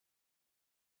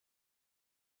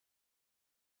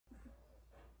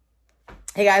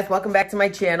Hey guys, welcome back to my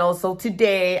channel. So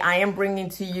today I am bringing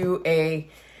to you a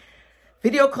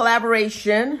video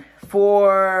collaboration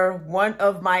for one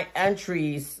of my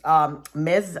entries.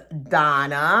 Ms.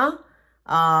 Donna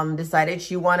decided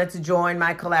she wanted to join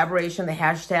my collaboration, the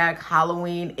hashtag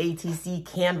Halloween ATC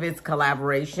Canvas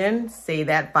collaboration. Say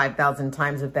that 5,000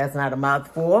 times if that's not a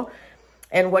mouthful.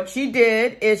 And what she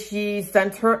did is she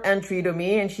sent her entry to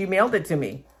me and she mailed it to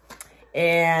me.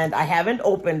 And I haven't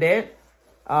opened it.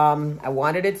 I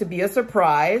wanted it to be a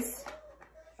surprise.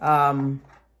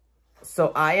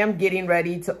 So I am getting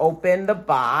ready to open the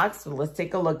box. So let's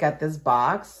take a look at this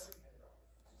box.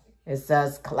 It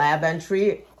says collab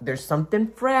entry. There's something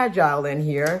fragile in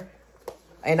here.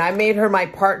 And I made her my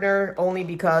partner only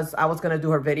because I was going to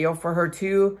do her video for her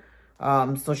too.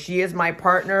 So she is my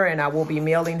partner and I will be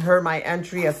mailing her my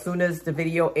entry as soon as the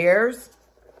video airs,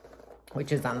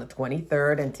 which is on the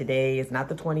 23rd. And today is not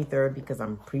the 23rd because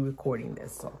I'm pre-recording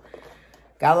this. So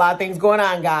got a lot of things going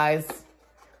on, guys.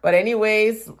 But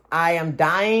anyways, I am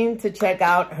dying to check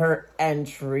out her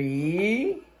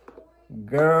entry.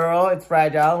 Girl, it's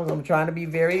fragile. I'm trying to be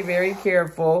very, very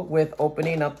careful with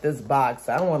opening up this box.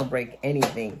 I don't want to break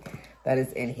anything that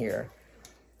is in here.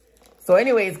 So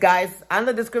anyways, guys, on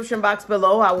the description box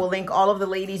below, I will link all of the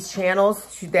ladies'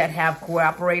 channels that have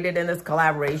cooperated in this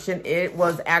collaboration. It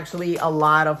was actually a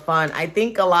lot of fun. I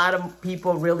think a lot of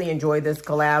people really enjoy this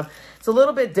collab. It's a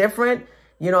little bit different.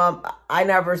 You know, I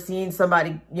never seen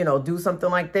somebody, you know, do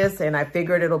something like this. And I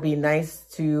figured it'll be nice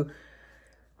to,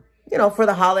 you know, for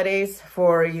the holidays,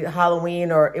 for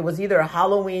Halloween, or it was either a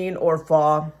Halloween or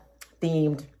fall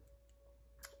themed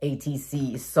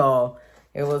ATC. So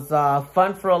it was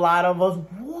fun for a lot of us.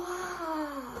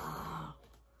 Wow.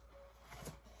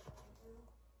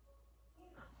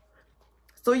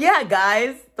 So yeah,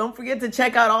 guys, don't forget to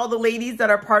check out all the ladies that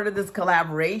are part of this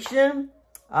collaboration.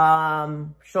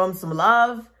 Show them some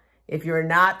love. If you're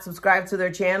not subscribed to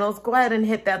their channels, go ahead and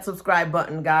hit that subscribe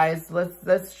button, guys.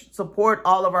 Let's support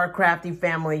all of our crafty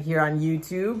family here on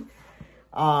YouTube.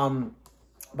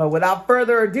 But without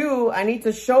further ado, I need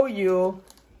to show you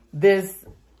this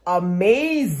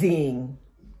amazing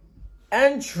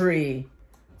entry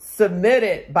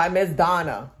submitted by Miss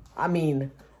Donna. I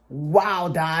mean, wow,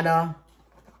 Donna.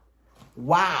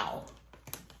 Wow.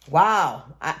 Wow.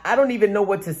 I don't even know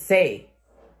what to say.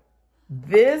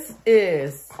 This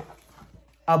is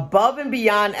above and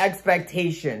beyond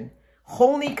expectation.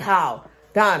 Holy cow.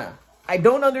 Donna, I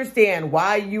don't understand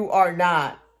why you are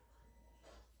not.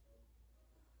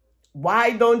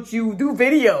 Why don't you do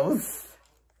videos?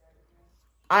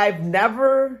 I've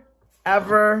never,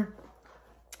 ever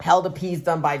held a piece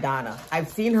done by Donna. I've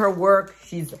seen her work.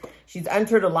 She's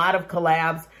entered a lot of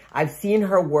collabs. I've seen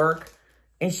her work,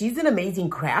 and she's an amazing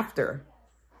crafter.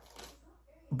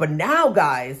 But now,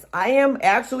 guys, I am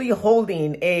actually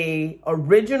holding a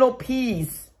original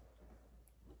piece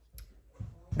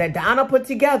that Donna put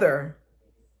together.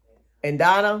 And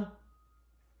Donna,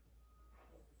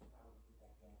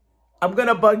 I'm going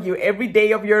to bug you every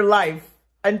day of your life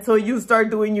until you start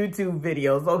doing YouTube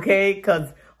videos, okay?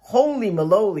 Because holy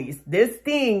malolies, this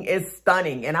thing is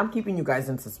stunning. And I'm keeping you guys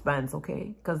in suspense,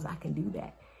 okay? Because I can do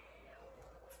that.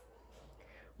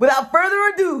 Without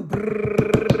further ado,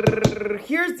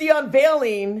 here's the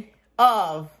unveiling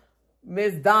of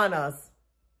Ms. Donna's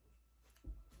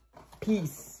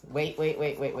piece. Wait.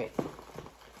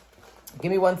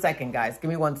 Give me 1 second, guys. Give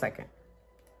me 1 second.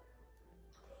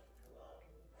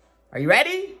 Are you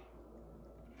ready?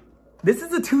 This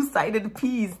is a two-sided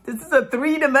piece. This is a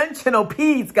three-dimensional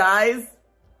piece, guys.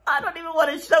 I don't even want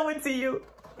to show it to you.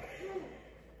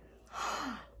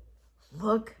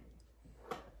 Look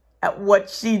at what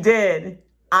she did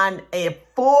on a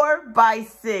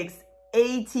 4x6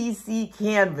 ATC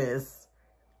canvas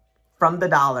from the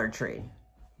Dollar Tree.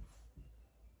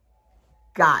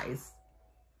 Guys,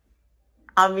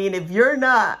 I mean, if your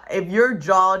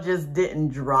jaw just didn't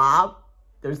drop,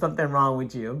 there's something wrong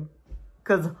with you.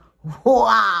 Because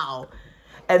wow.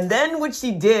 And then what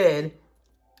she did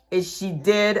is she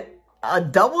did a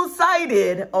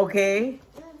double-sided, okay,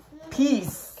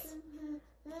 piece.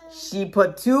 She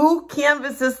put two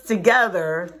canvases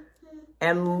together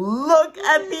and look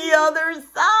at the other side.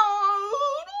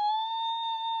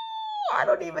 I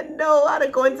don't even know how to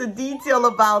go into detail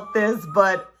about this,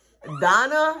 but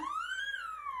Donna,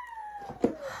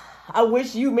 I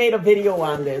wish you made a video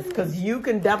on this because you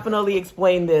can definitely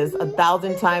explain this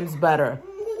 1,000 times better.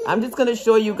 I'm just going to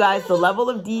show you guys the level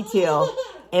of detail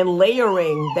and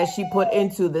layering that she put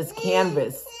into this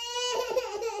canvas.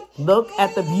 Look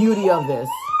at the beauty of this.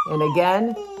 And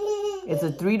again, it's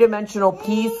a three-dimensional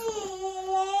piece.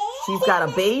 She's got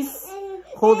a base.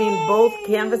 holding both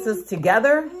canvases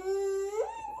together.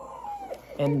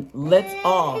 And let's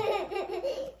all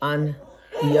on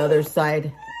the other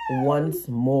side once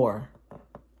more.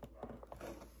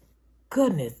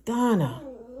 Goodness, Donna.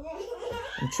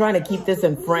 I'm trying to keep this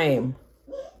in frame.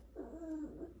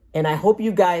 And I hope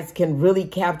you guys can really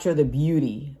capture the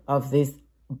beauty of these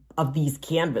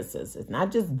canvases. It's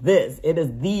not just this, it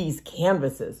is these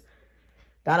canvases.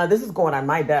 Donna, this is going on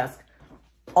my desk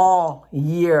all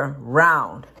year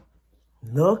round.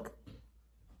 Look.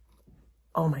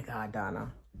 Oh my God,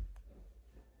 Donna.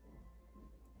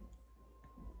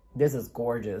 This is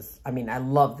gorgeous. I mean, I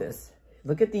love this.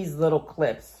 Look at these little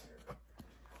clips.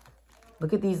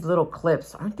 Look at these little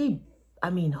clips. Aren't they? I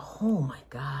mean, oh my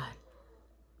God.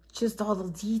 Just all the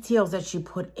details that she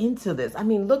put into this. I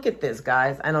mean, look at this,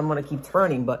 guys. And I'm going to keep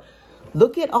turning, but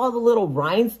look at all the little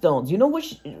rhinestones. You know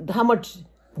how much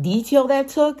detail that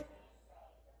took?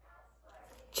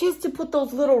 Just to put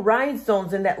those little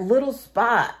rhinestones in that little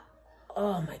spot.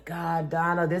 Oh my God,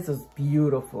 Donna, this is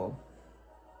beautiful.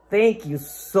 Thank you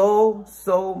so,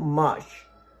 so much.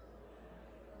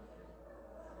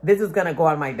 This is gonna go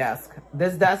on my desk.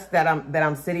 This desk that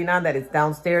I'm sitting on, that is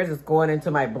downstairs, is going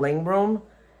into my bling room.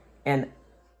 And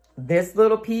this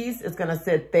little piece is gonna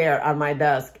sit there on my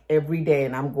desk every day,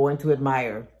 and I'm going to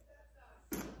admire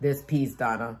this piece,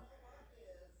 Donna.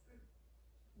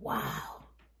 Wow.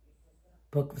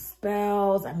 Book of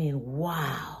Spells. I mean,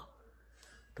 wow.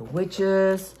 The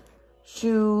witches,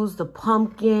 shoes, the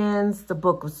pumpkins, the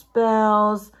Book of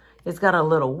Spells. It's got a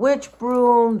little witch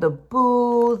broom, the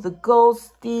boo, the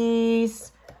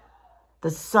ghosties,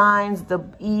 the signs, the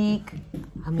eek.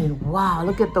 I mean, wow,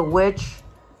 look at the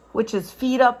witch's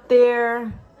feet up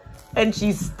there. And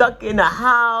she's stuck in a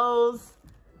house.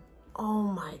 Oh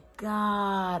my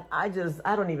God. I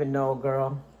don't even know,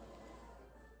 girl.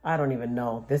 I don't even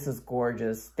know. This is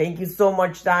gorgeous. Thank you so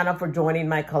much, Donna, for joining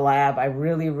my collab. I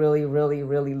really, really, really,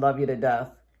 really love you to death.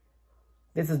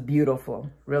 This is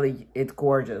beautiful. Really, it's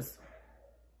gorgeous.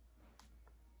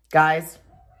 Guys,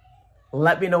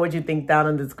 let me know what you think down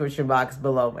in the description box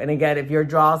below. And again, if your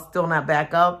draw's still not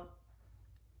back up,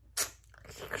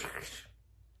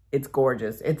 it's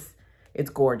gorgeous. It's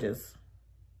gorgeous.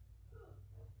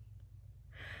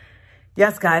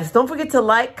 Yes, guys, don't forget to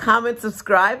like, comment,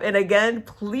 subscribe. And again,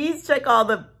 please check all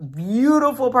the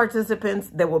beautiful participants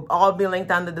that will all be linked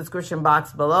down in the description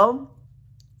box below.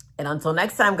 And until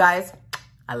next time, guys,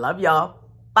 I love y'all.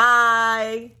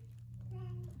 Bye.